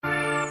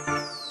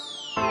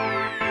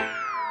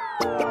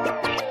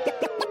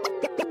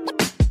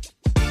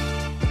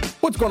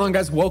What's going on,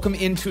 guys? Welcome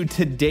into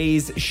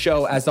today's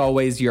show. As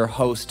always, your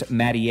host,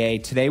 Matty A.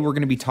 Today, we're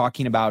going to be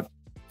talking about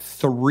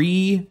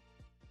 3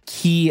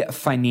 key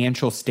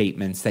financial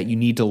statements that you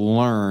need to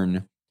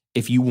learn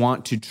if you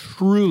want to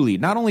truly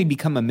not only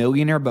become a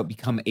millionaire, but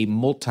become a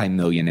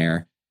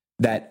multimillionaire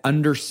that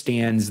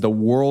understands the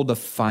world of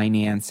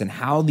finance and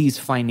how these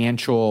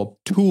financial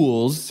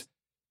tools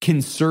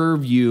can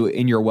serve you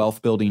in your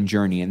wealth building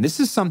journey. And this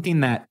is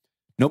something that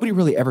nobody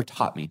really ever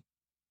taught me.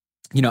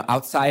 You know,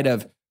 outside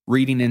of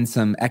reading in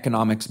some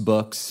economics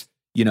books,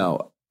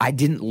 I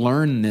didn't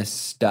learn this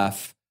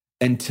stuff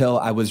until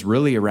I was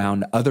really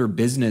around other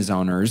business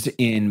owners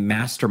in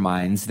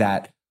masterminds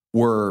that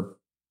were,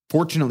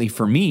 fortunately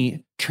for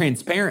me,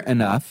 transparent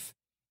enough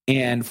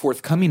and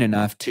forthcoming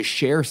enough to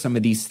share some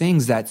of these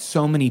things that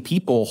so many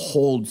people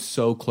hold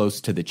so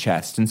close to the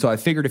chest. And so I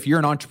figured if you're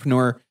an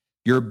entrepreneur,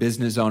 you're a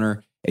business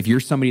owner, if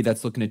you're somebody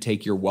that's looking to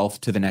take your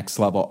wealth to the next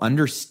level,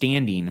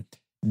 understanding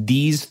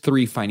these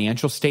 3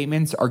 financial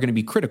statements are going to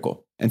be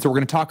critical. And so we're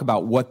going to talk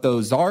about what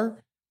those are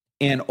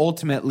and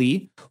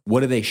ultimately, what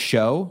do they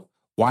show?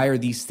 Why are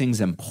these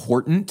things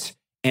important?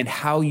 And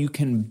how you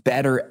can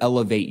better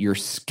elevate your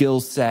skill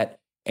set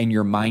and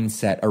your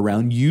mindset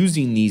around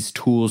using these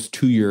tools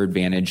to your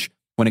advantage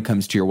when it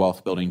comes to your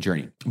wealth building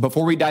journey.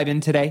 Before we dive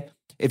in today,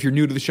 if you're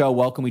new to the show,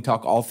 welcome. We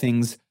talk all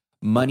things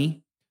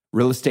money,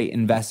 real estate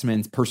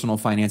investments, personal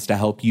finance to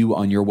help you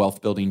on your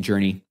wealth building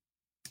journey.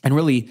 And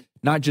really,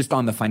 not just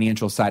on the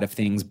financial side of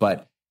things,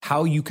 but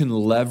how you can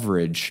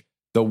leverage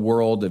the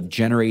world of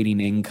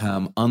generating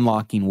income,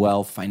 unlocking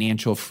wealth,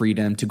 financial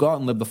freedom to go out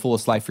and live the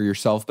fullest life for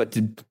yourself, but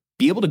to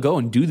be able to go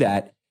and do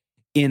that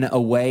in a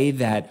way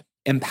that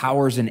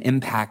empowers and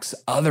impacts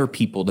other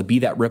people, to be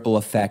that ripple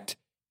effect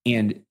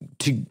and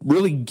to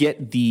really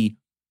get the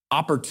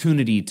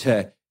opportunity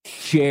to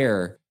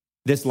share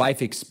this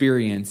life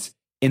experience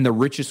in the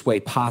richest way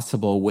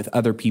possible with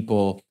other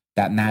people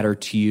that matter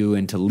to you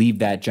and to leave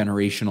that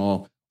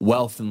generational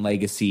wealth and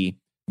legacy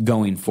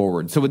going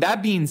forward. So with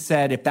that being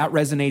said, if that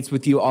resonates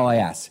with you, all I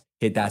ask,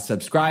 hit that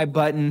subscribe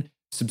button,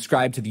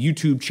 subscribe to the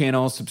YouTube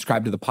channel,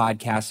 subscribe to the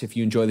podcast if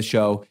you enjoy the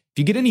show. If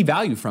you get any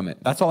value from it,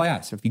 that's all I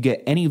ask. If you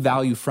get any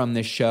value from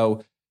this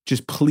show,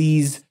 just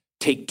please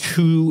take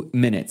 2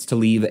 minutes to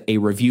leave a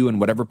review in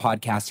whatever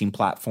podcasting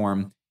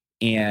platform,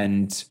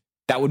 and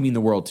that would mean the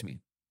world to me.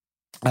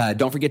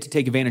 Don't forget to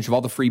take advantage of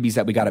all the freebies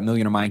that we got at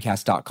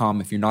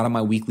millionairemindcast.com. If you're not on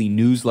my weekly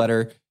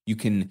newsletter, you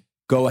can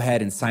go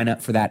ahead and sign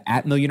up for that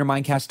at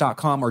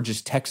millionairemindcast.com or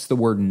just text the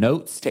word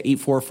notes to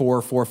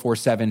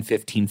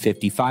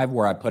 844-447-1555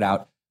 where I put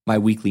out my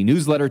weekly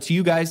newsletter to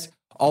you guys.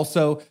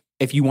 Also,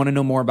 if you want to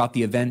know more about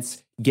the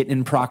events, get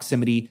in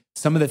proximity,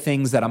 some of the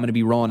things that I'm going to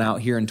be rolling out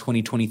here in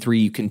 2023,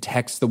 you can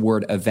text the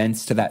word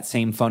events to that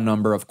same phone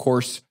number. Of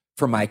course,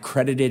 for my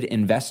accredited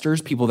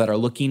investors, people that are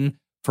looking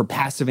for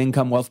passive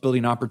income wealth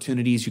building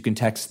opportunities, you can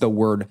text the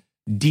word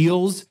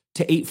deals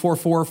to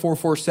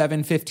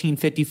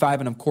 844-447-1555.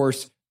 And of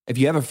course, if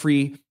you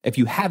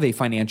have a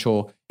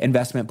financial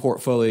investment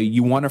portfolio,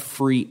 you want a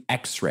free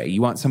x-ray.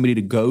 You want somebody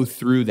to go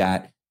through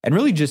that and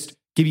really just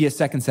give you a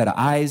second set of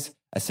eyes,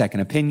 a second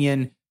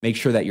opinion, make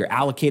sure that you're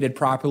allocated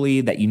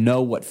properly, that you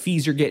know what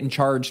fees you're getting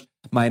charged.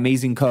 My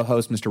amazing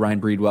co-host, Mr. Ryan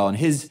Breedwell, and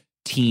his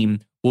team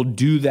will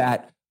do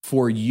that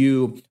for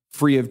you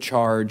free of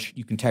charge.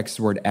 You can text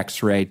the word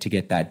x-ray to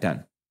get that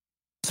done.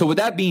 So with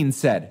that being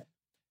said,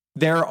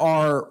 there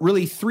are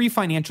really 3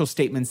 financial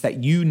statements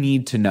that you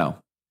need to know.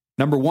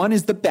 Number 1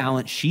 is the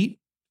balance sheet.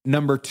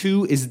 Number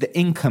 2 is the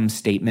income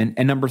statement.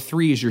 And number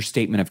 3 is your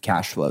statement of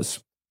cash flows.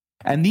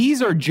 And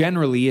these are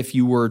generally, if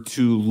you were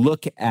to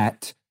look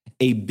at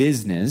a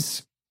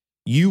business,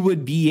 you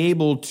would be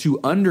able to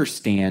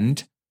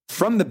understand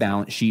from the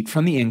balance sheet,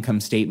 from the income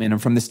statement,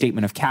 and from the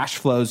statement of cash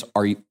flows,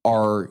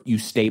 are you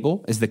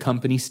stable? Is the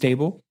company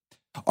stable?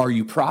 Are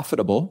you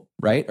profitable,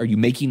 right? Are you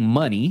making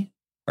money?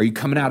 Are you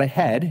coming out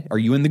ahead? Are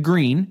you in the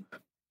green?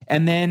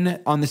 And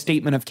then on the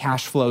statement of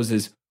cash flows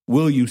is,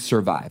 will you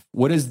survive?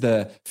 What does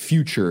the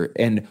future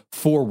and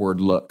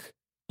forward look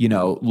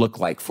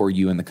like for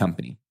you and the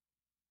company?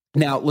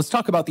 Now, let's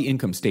talk about the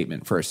income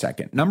statement for a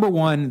second. Number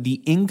 1, the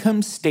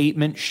income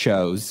statement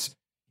shows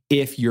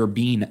if you're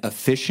being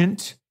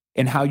efficient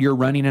in how you're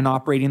running and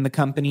operating the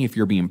company, if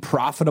you're being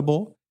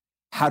profitable,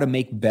 how to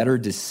make better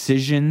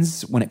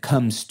decisions when it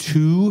comes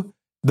to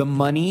the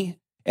money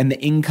and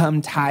the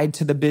income tied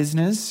to the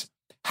business,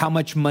 how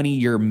much money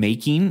you're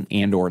making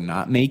and or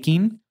not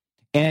making,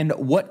 and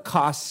what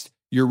costs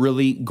you're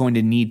really going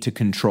to need to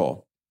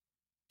control.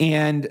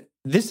 And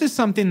this is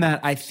something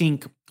that I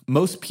think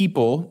most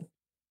people,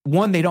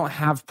 one, they don't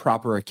have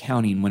proper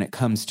accounting when it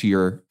comes to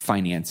your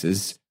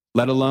finances,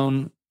 let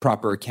alone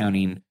proper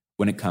accounting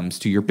when it comes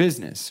to your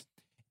business.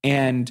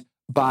 And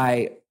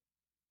by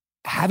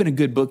having a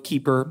good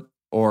bookkeeper,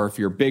 or if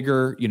you're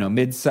bigger,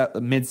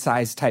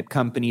 mid-size type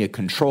company, a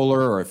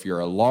controller, or if you're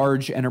a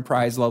large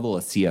enterprise level,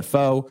 a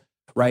CFO,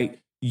 right?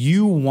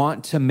 You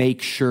want to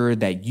make sure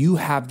that you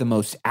have the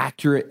most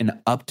accurate and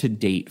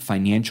up-to-date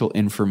financial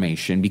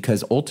information,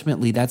 because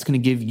ultimately that's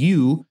going to give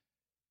you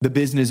the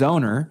business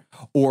owner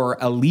or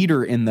a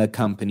leader in the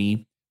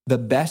company the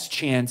best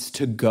chance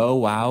to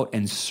go out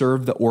and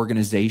serve the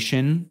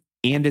organization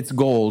and its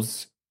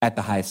goals at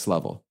the highest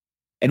level.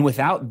 And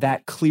without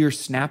that clear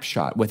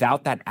snapshot,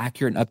 without that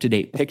accurate and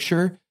up-to-date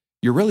picture,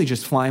 you're really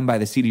just flying by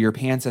the seat of your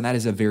pants, and that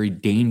is a very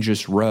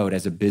dangerous road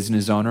as a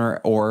business owner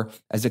or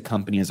as a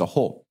company as a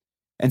whole.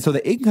 And so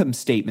the income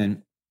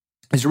statement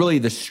is really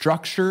the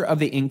structure of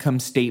the income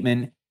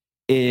statement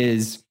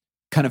is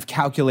kind of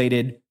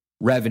calculated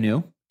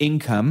revenue,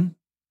 income,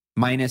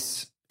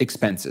 minus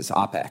expenses,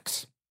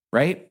 OPEX,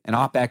 right? And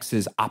OPEX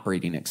is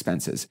operating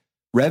expenses.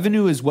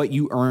 Revenue is what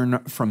you earn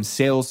from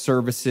sales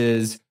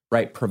services,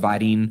 right?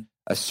 Providing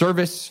a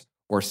service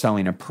or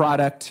selling a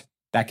product.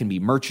 That can be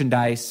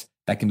merchandise.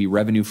 That can be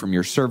revenue from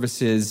your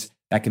services.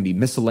 That can be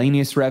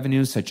miscellaneous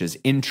revenue, such as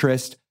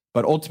interest.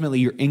 But ultimately,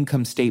 your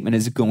income statement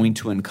is going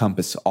to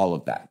encompass all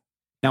of that.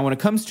 Now, when it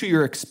comes to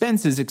your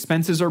expenses,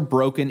 expenses are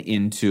broken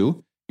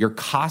into your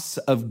costs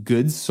of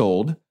goods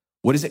sold.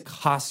 What does it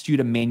cost you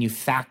to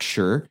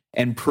manufacture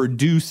and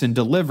produce and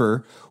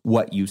deliver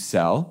what you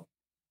sell?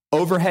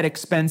 Overhead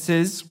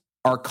expenses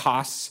are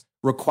costs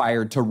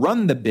required to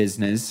run the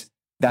business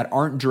that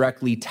aren't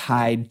directly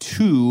tied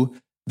to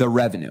the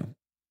revenue.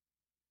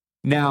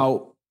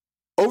 Now,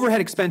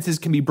 overhead expenses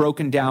can be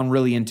broken down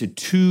really into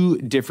two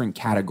different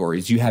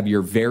categories. You have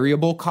your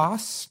variable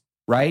costs,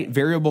 right?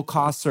 Variable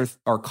costs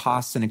are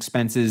costs and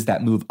expenses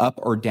that move up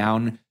or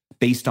down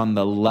based on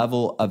the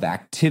level of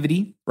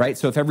activity, right?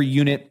 So if every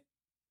unit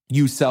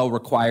you sell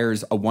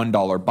requires a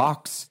 $1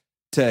 box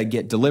to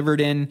get delivered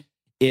in,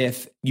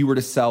 if you were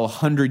to sell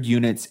 100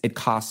 units, it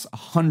costs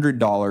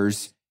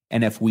 $100.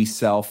 And if we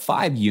sell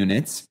 5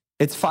 units,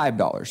 it's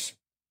 $5.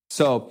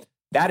 So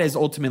that is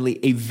ultimately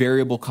a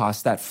variable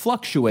cost that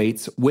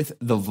fluctuates with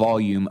the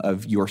volume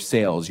of your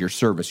sales, your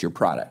service, your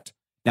product.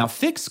 Now,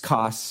 fixed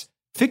costs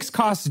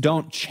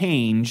don't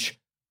change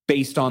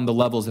based on the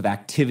levels of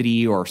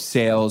activity or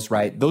sales,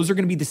 right? Those are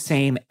going to be the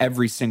same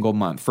every single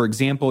month. For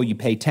example, you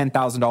pay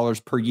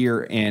 $10,000 per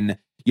year in,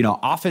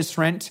 office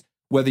rent,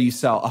 whether you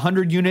sell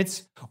 100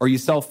 units or you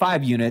sell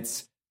 5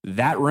 units,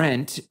 that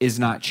rent is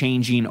not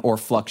changing or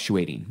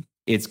fluctuating.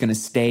 It's going to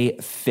stay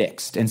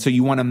fixed. And so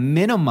you want to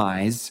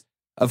minimize,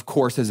 of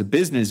course, as a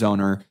business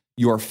owner,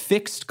 your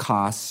fixed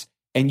costs,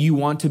 and you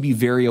want to be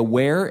very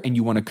aware and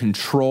you want to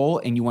control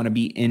and you want to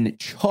be in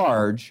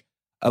charge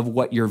of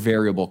what your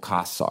variable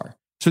costs are.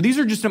 So these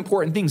are just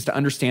important things to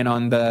understand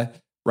on the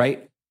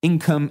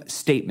income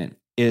statement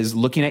is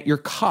looking at your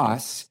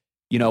costs,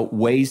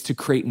 ways to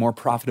create more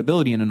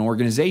profitability in an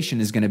organization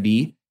is going to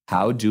be,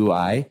 how do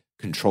I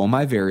control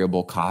my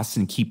variable costs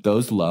and keep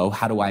those low?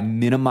 How do I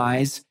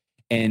minimize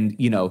and,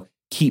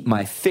 keep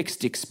my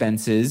fixed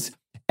expenses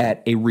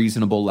at a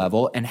reasonable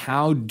level? And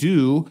how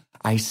do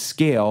I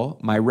scale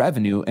my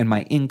revenue and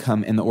my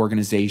income in the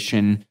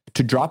organization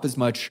to drop as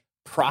much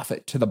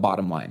profit to the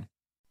bottom line?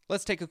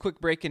 Let's take a quick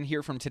break and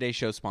hear from today's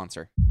show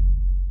sponsor.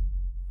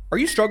 Are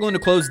you struggling to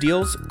close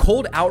deals?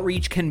 Cold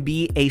outreach can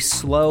be a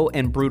slow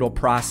and brutal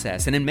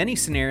process, and in many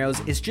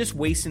scenarios, it's just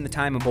wasting the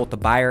time of both the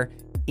buyer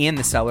and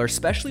the seller,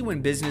 especially when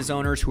business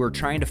owners who are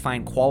trying to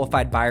find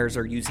qualified buyers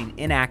are using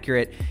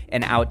inaccurate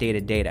and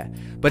outdated data.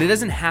 But it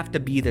doesn't have to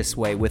be this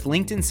way. With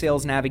LinkedIn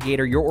Sales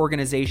Navigator, your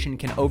organization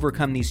can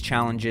overcome these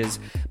challenges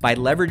by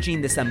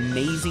leveraging this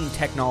amazing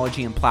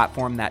technology and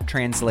platform that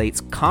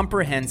translates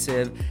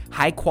comprehensive,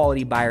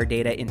 high-quality buyer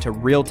data into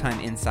real-time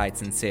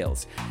insights in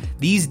sales.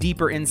 These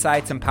deeper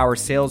insights empower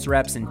sales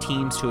reps and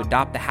teams to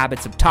adopt the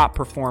habits of top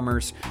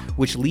performers,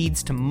 which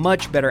leads to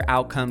much better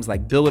outcomes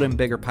like building a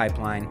bigger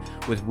pipeline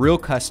with real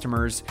customers,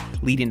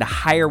 leading to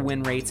higher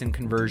win rates and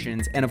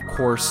conversions, and of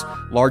course,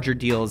 larger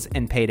deals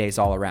and paydays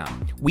all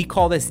around. We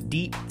call this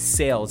deep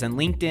sales, and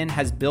LinkedIn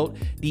has built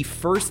the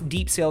first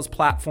deep sales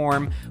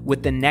platform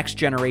with the next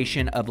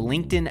generation of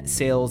LinkedIn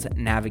Sales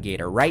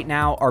Navigator. Right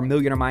now, our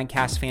Millionaire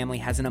Mindcast family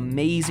has an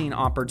amazing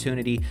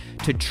opportunity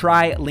to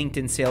try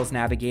LinkedIn Sales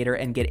Navigator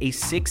and get a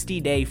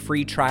 60-day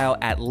free trial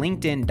at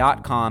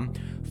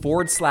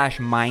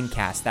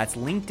linkedin.com/Mindcast. That's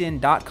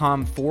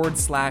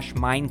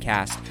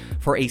linkedin.com/Mindcast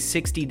for a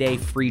 60-day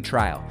free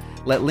trial.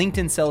 Let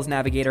LinkedIn Sales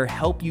Navigator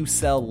help you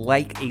sell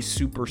like a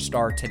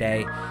superstar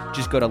today.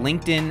 Just go to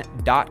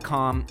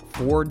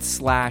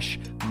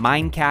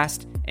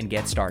linkedin.com/Mindcast and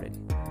get started.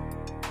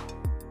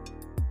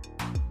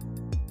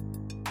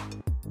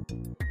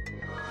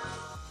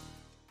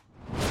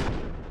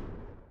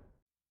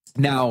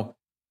 Now,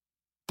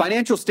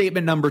 financial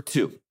statement number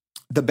 2,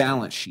 the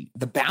balance sheet.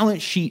 The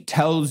balance sheet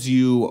tells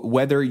you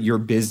whether your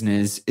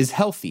business is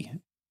healthy.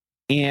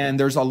 And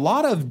there's a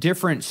lot of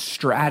different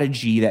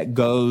strategy that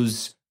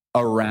goes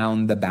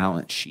around the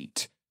balance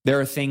sheet. There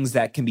are things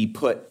that can be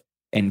put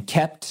and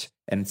kept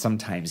and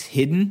sometimes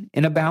hidden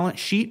in a balance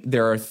sheet.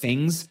 There are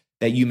things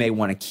that you may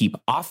want to keep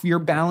off your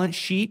balance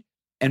sheet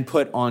and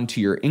put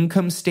onto your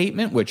income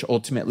statement, which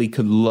ultimately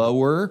could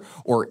lower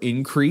or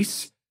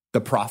increase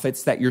the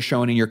profits that you're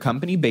showing in your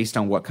company based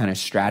on what kind of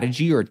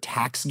strategy or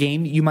tax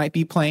game you might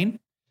be playing.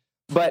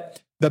 But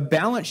the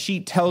balance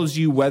sheet tells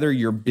you whether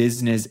your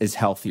business is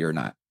healthy or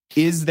not.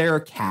 Is there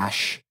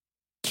cash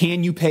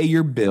Can you pay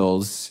your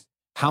bills?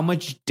 How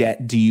much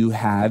debt do you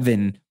have?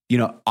 And,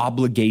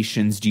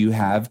 obligations do you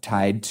have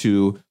tied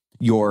to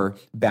your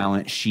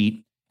balance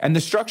sheet? And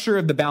the structure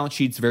of the balance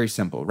sheet is very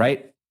simple,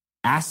 right?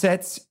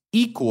 Assets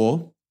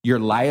equal your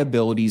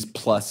liabilities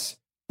plus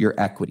your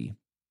equity.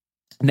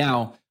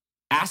 Now,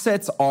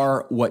 assets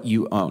are what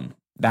you own.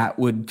 That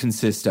would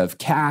consist of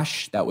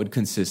cash. That would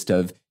consist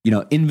of,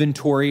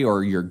 inventory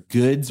or your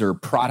goods or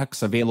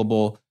products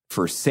available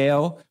for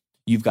sale.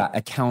 You've got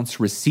accounts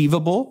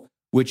receivable,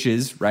 which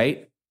is,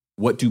 right,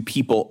 what do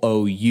people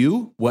owe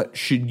you? What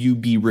should you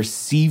be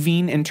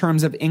receiving in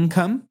terms of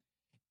income?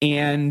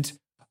 And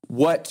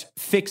what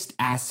fixed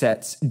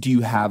assets do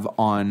you have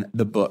on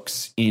the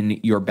books in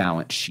your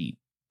balance sheet?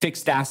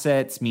 Fixed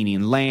assets,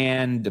 meaning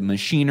land,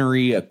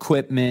 machinery,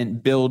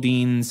 equipment,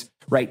 buildings,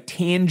 right?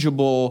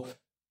 Tangible,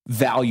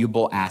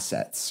 valuable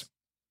assets.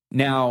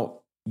 Now,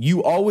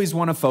 you always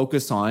want to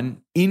focus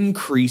on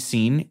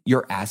increasing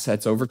your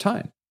assets over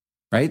time,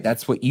 right?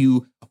 That's what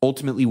you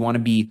ultimately want to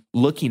be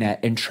looking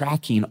at and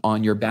tracking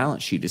on your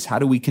balance sheet is how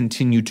do we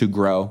continue to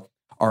grow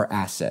our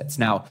assets?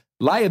 Now,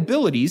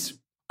 liabilities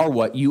are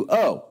what you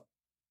owe.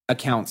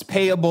 Accounts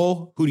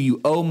payable, who do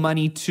you owe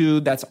money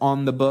to? That's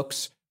on the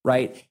books,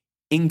 right?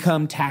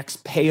 Income tax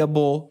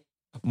payable,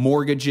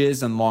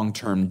 mortgages and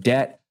long-term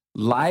debt.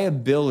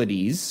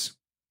 Liabilities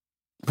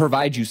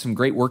provide you some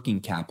great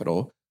working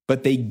capital,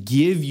 but they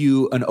give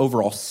you an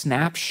overall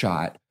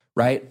snapshot,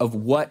 right, of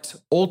what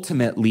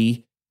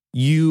ultimately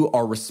you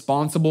are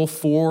responsible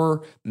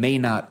for, may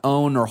not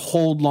own or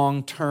hold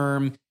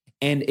long-term,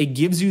 and it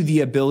gives you the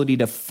ability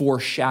to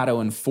foreshadow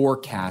and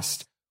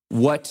forecast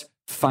what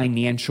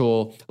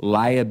financial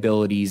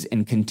liabilities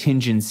and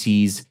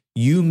contingencies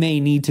you may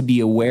need to be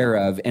aware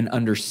of and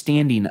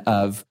understanding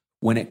of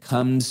when it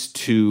comes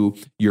to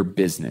your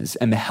business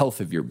and the health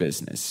of your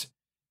business.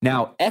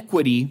 Now,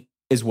 equity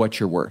is what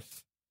you're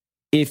worth.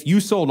 If you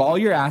sold all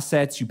your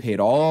assets, you paid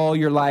all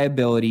your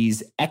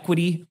liabilities,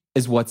 equity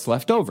is what's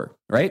left over,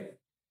 right?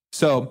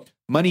 So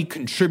money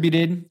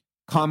contributed,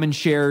 common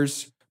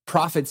shares,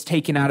 profits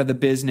taken out of the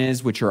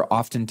business, which are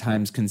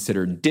oftentimes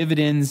considered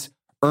dividends,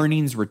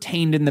 earnings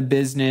retained in the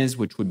business,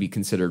 which would be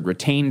considered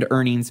retained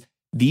earnings.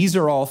 These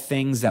are all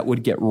things that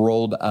would get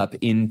rolled up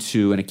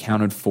into and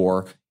accounted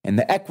for in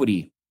the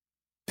equity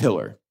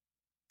pillar.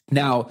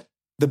 Now,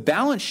 the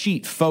balance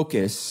sheet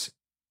focus,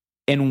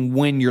 and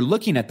when you're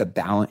looking at the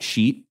balance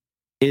sheet,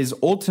 is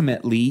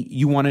ultimately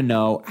you want to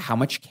know how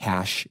much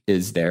cash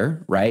is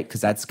there, right?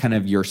 Because that's kind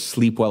of your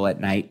sleep well at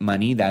night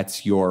money.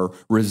 That's your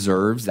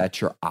reserves.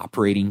 That's your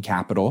operating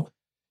capital.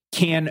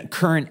 Can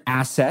current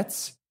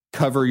assets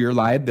cover your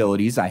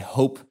liabilities? I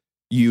hope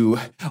you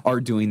are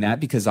doing that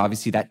because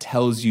obviously that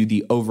tells you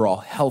the overall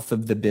health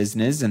of the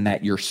business and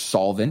that you're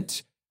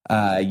solvent,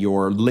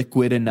 you're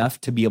liquid enough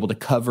to be able to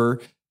cover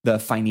the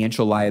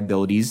financial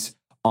liabilities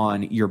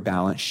on your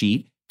balance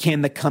sheet.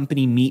 Can the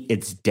company meet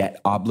its debt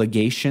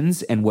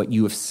obligations and what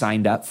you have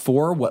signed up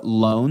for? What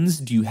loans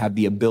do you have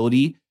the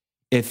ability,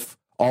 if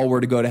all were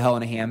to go to hell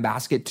in a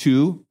handbasket,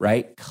 to,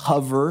 right,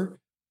 cover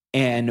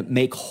and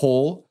make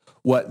whole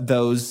what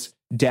those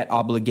debt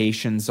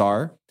obligations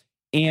are?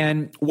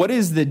 And what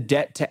is the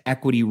debt to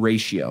equity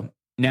ratio?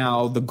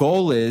 Now, the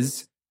goal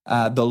is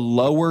the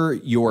lower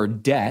your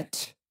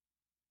debt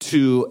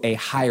to a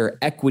higher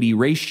equity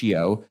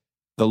ratio,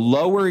 the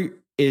lower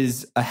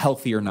is a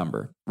healthier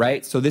number,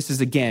 right? So this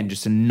is, again,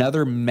 just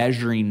another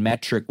measuring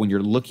metric when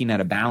you're looking at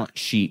a balance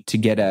sheet to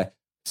get a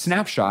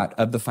snapshot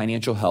of the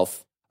financial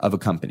health of a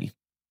company.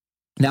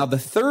 Now, the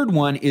third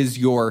one is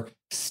your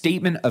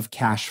statement of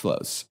cash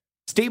flows.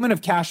 Statement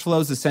of cash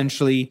flows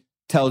essentially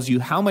tells you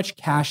how much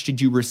cash did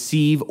you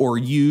receive or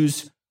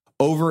use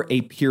over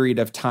a period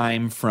of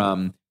time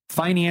from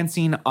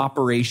financing,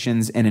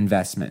 operations, and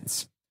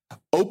investments.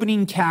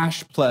 Opening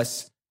cash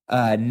plus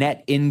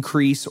net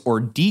increase or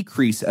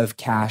decrease of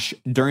cash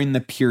during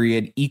the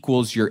period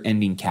equals your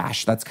ending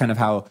cash. That's kind of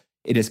how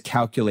it is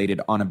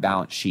calculated on a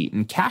balance sheet.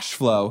 And cash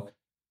flow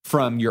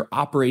from your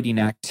operating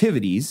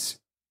activities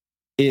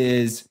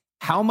is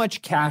how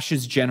much cash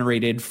is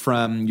generated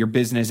from your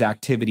business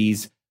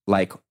activities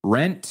like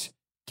rent,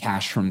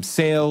 cash from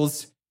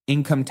sales,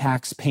 income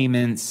tax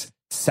payments,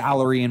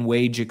 salary and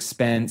wage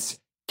expense,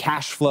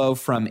 cash flow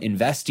from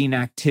investing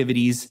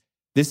activities.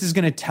 This is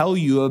going to tell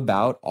you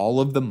about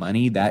all of the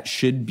money that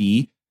should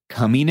be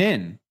coming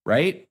in,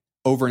 right?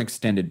 Over an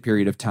extended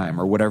period of time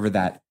or whatever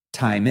that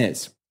time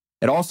is.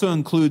 It also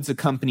includes a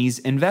company's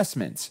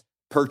investments,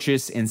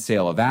 purchase and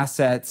sale of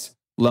assets,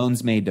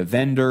 loans made to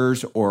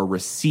vendors or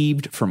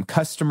received from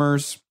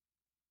customers,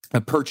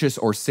 a purchase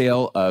or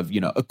sale of,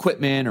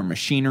 equipment or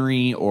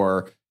machinery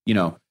or,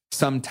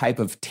 some type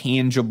of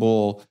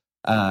tangible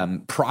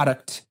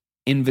product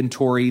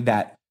inventory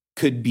that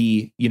could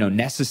be,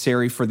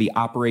 necessary for the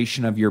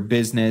operation of your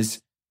business.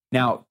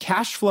 Now,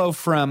 cash flow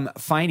from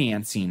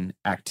financing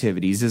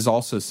activities is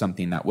also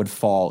something that would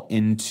fall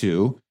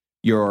into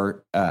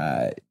your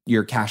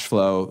cash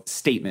flow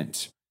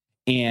statement.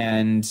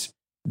 And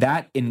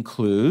that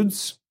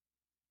includes,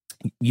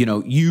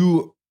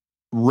 you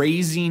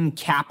raising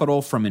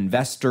capital from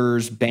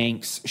investors,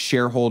 banks,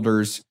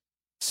 shareholders.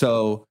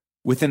 So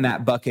within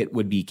that bucket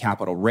would be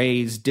capital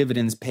raised,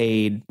 dividends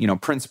paid,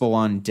 principal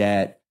on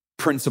debt,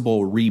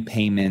 principal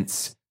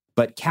repayments.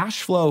 But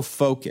cash flow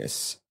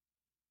focus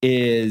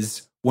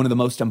is one of the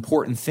most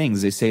important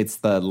things. They say it's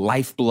the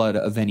lifeblood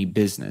of any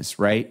business,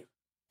 right?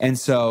 And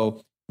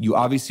so you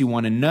obviously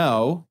want to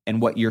know,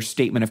 and what your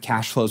statement of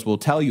cash flows will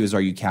tell you is, are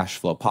you cash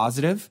flow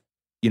positive?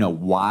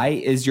 Why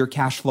is your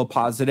cash flow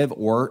positive,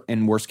 or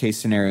in worst case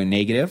scenario,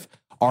 negative?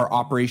 Are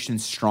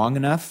operations strong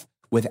enough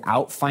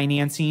without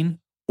financing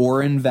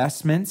or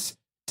investments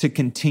to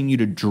continue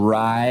to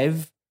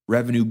drive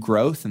revenue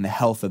growth and the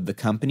health of the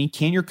company?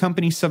 Can your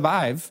company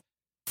survive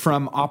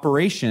from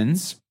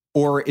operations,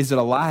 or is it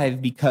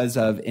alive because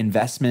of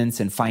investments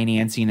and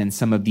financing and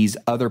some of these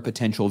other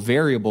potential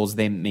variables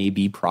that may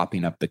be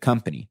propping up the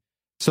company?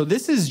 So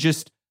this is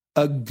just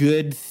a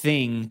good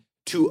thing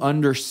to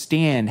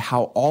understand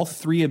how all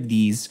three of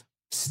these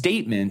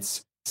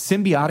statements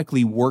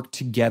symbiotically work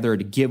together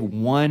to give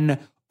one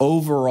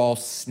overall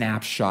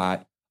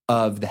snapshot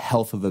of the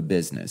health of a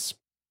business.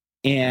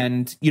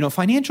 And,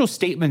 financial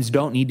statements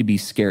don't need to be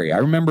scary. I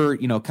remember,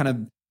 kind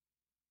of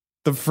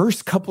the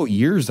first couple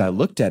years I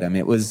looked at them,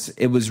 it was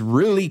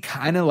really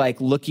kind of like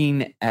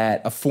looking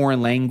at a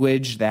foreign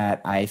language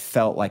that I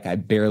felt like I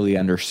barely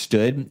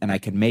understood, and I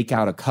could make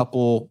out a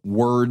couple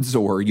words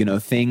or,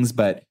 things,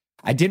 but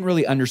I didn't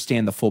really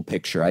understand the full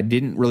picture. I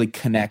didn't really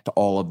connect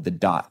all of the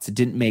dots. It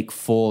didn't make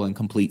full and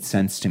complete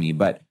sense to me.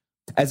 But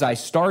as I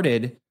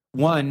started,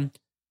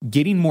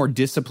 getting more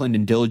disciplined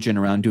and diligent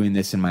around doing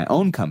this in my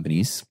own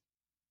companies,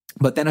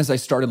 but then as I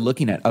started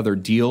looking at other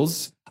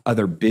deals,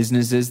 other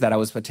businesses that I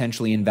was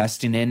potentially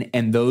investing in,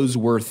 and those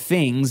were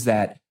things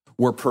that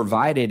were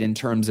provided in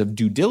terms of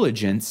due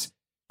diligence,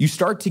 you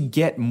start to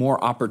get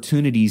more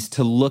opportunities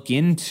to look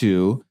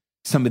into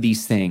some of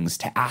these things,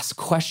 to ask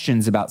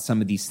questions about some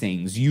of these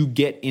things. You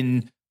get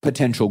in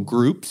potential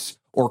groups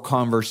or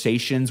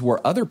conversations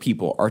where other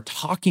people are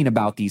talking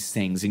about these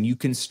things, and you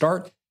can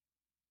start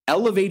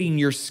elevating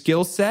your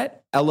skill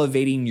set,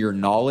 elevating your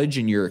knowledge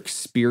and your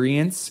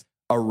experience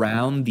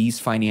around these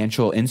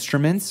financial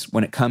instruments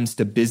when it comes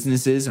to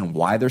businesses and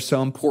why they're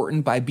so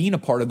important by being a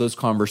part of those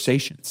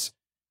conversations.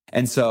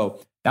 And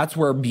so that's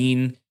where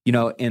being,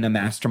 in a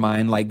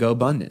mastermind like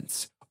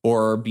GoBundance,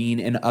 or being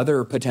in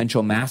other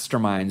potential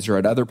masterminds or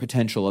at other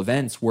potential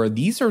events where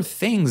these are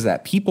things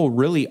that people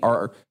really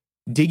are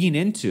digging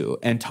into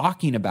and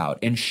talking about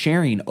and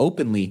sharing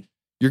openly,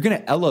 you're going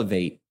to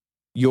elevate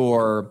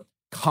your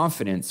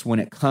confidence when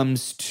it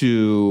comes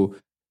to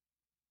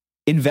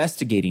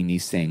investigating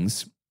these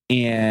things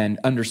and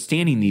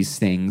understanding these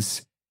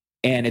things.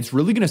 And it's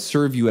really going to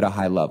serve you at a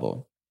high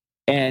level.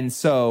 And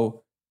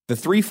so the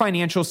three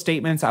financial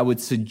statements, I would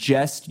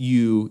suggest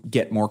you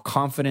get more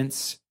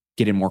confidence,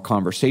 get in more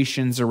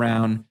conversations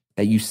around,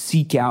 that you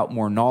seek out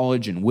more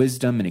knowledge and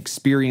wisdom and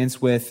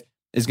experience with,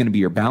 is going to be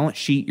your balance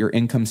sheet, your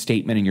income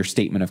statement, and your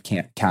statement of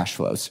cash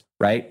flows,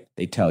 right?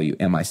 They tell you,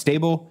 am I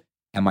stable?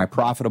 Am I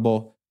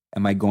profitable?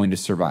 Am I going to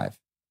survive?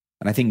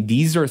 And I think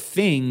these are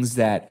things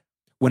that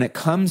when it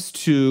comes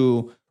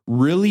to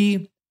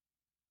really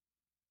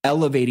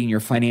elevating your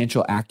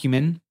financial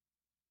acumen,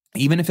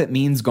 even if it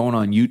means going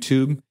on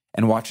YouTube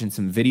and watching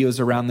some videos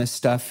around this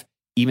stuff,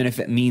 even if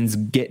it means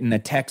getting a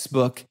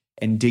textbook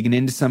and digging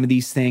into some of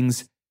these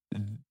things,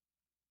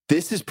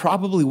 this is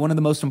probably one of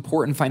the most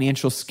important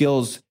financial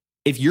skills.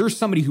 If you're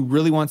somebody who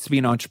really wants to be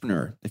an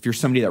entrepreneur, if you're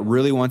somebody that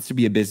really wants to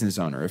be a business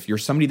owner, if you're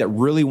somebody that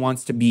really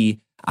wants to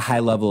be a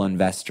high-level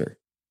investor,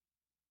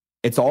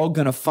 it's all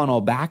going to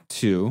funnel back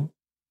to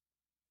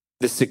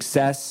the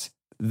success,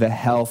 the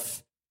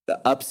health, the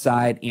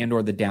upside and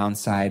or the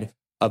downside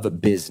of a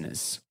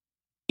business.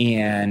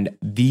 And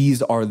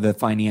these are the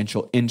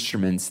financial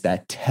instruments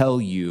that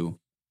tell you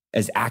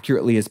as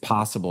accurately as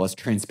possible, as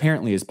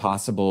transparently as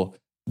possible,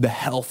 the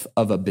health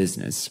of a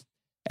business.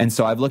 And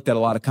so I've looked at a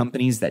lot of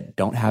companies that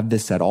don't have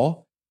this at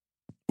all,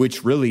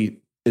 which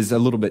really is a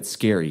little bit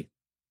scary.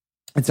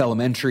 It's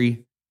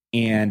elementary,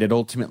 and it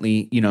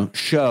ultimately,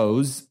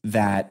 shows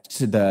that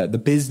to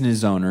the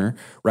business owner,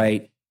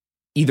 right,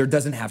 either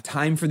doesn't have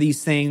time for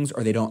these things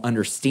or they don't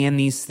understand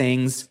these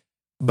things.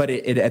 But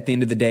it at the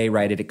end of the day,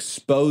 right, it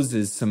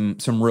exposes some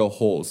real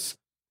holes.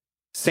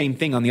 Same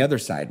thing on the other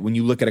side. When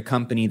you look at a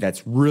company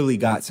that's really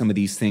got some of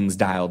these things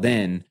dialed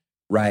in,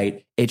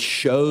 right, it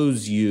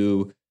shows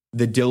you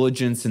the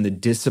diligence and the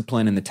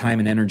discipline and the time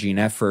and energy and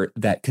effort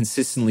that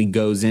consistently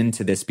goes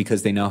into this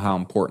because they know how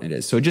important it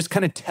is. So it just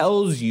kind of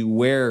tells you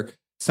where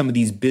some of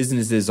these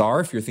businesses are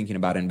if you're thinking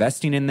about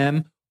investing in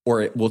them,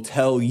 or it will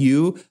tell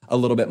you a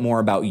little bit more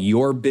about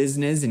your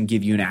business and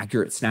give you an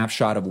accurate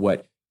snapshot of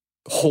what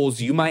holes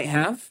you might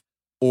have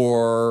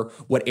or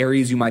what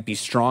areas you might be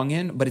strong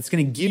in. But it's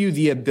going to give you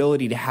the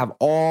ability to have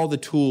all the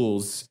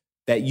tools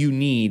that you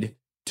need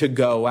to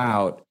go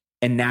out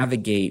and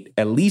navigate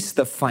at least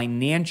the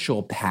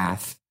financial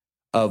path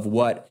of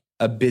what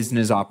a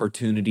business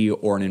opportunity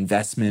or an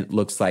investment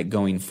looks like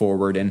going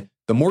forward. And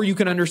the more you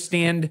can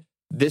understand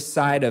this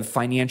side of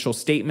financial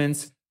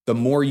statements, the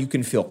more you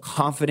can feel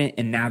confident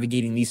in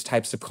navigating these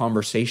types of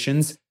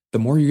conversations, the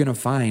more you're going to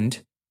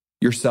find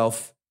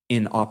yourself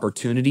in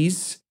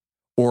opportunities,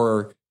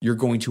 or you're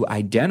going to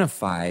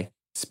identify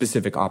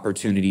specific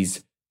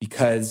opportunities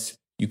because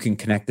you can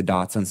connect the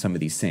dots on some of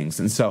these things.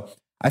 And so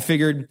I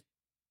figured,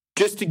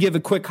 just to give a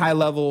quick high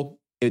level,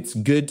 it's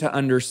good to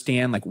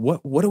understand, like,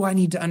 what do I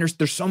need to understand?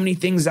 There's so many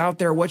things out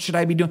there. What should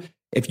I be doing?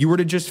 If you were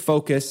to just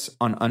focus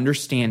on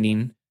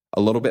understanding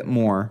a little bit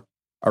more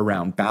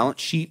around balance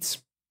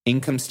sheets,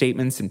 income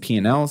statements, and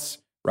P&Ls,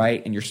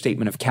 right? And your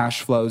statement of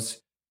cash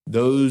flows,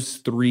 those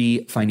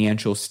 3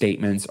 financial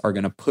statements are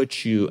going to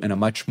put you in a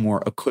much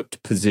more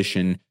equipped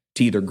position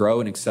to either grow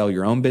and excel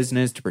your own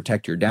business, to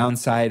protect your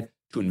downside,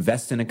 to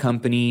invest in a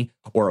company,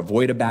 or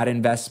avoid a bad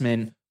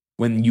investment,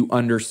 when you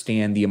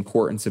understand the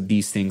importance of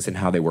these things and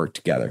how they work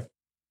together.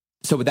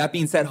 So with that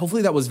being said,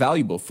 hopefully that was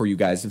valuable for you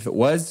guys. If it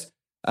was,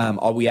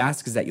 all we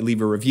ask is that you leave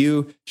a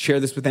review,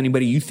 share this with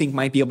anybody you think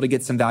might be able to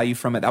get some value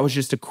from it. That was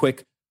just a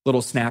quick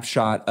little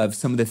snapshot of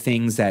some of the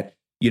things that,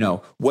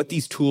 what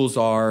these tools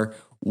are,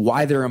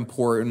 why they're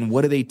important,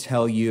 what do they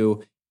tell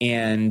you,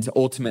 and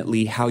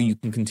ultimately how you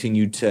can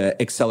continue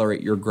to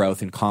accelerate your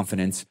growth and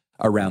confidence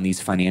around these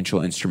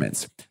financial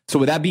instruments. So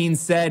with that being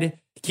said,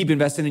 keep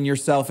investing in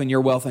yourself and your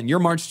wealth on your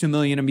march to $1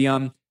 million and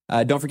beyond.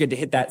 Don't forget to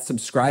hit that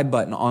subscribe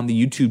button on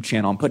the YouTube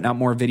channel. I'm putting out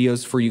more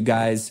videos for you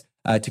guys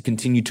to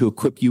continue to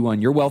equip you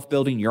on your wealth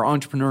building, your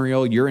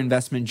entrepreneurial, your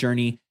investment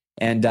journey.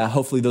 And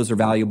hopefully those are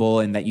valuable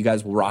and that you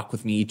guys will rock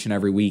with me each and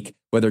every week,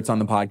 whether it's on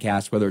the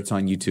podcast, whether it's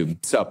on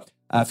YouTube. So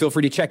feel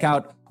free to check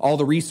out all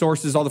the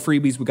resources, all the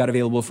freebies we got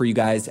available for you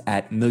guys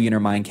at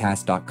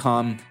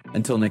millionairemindcast.com.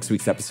 Until next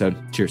week's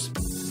episode,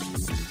 cheers.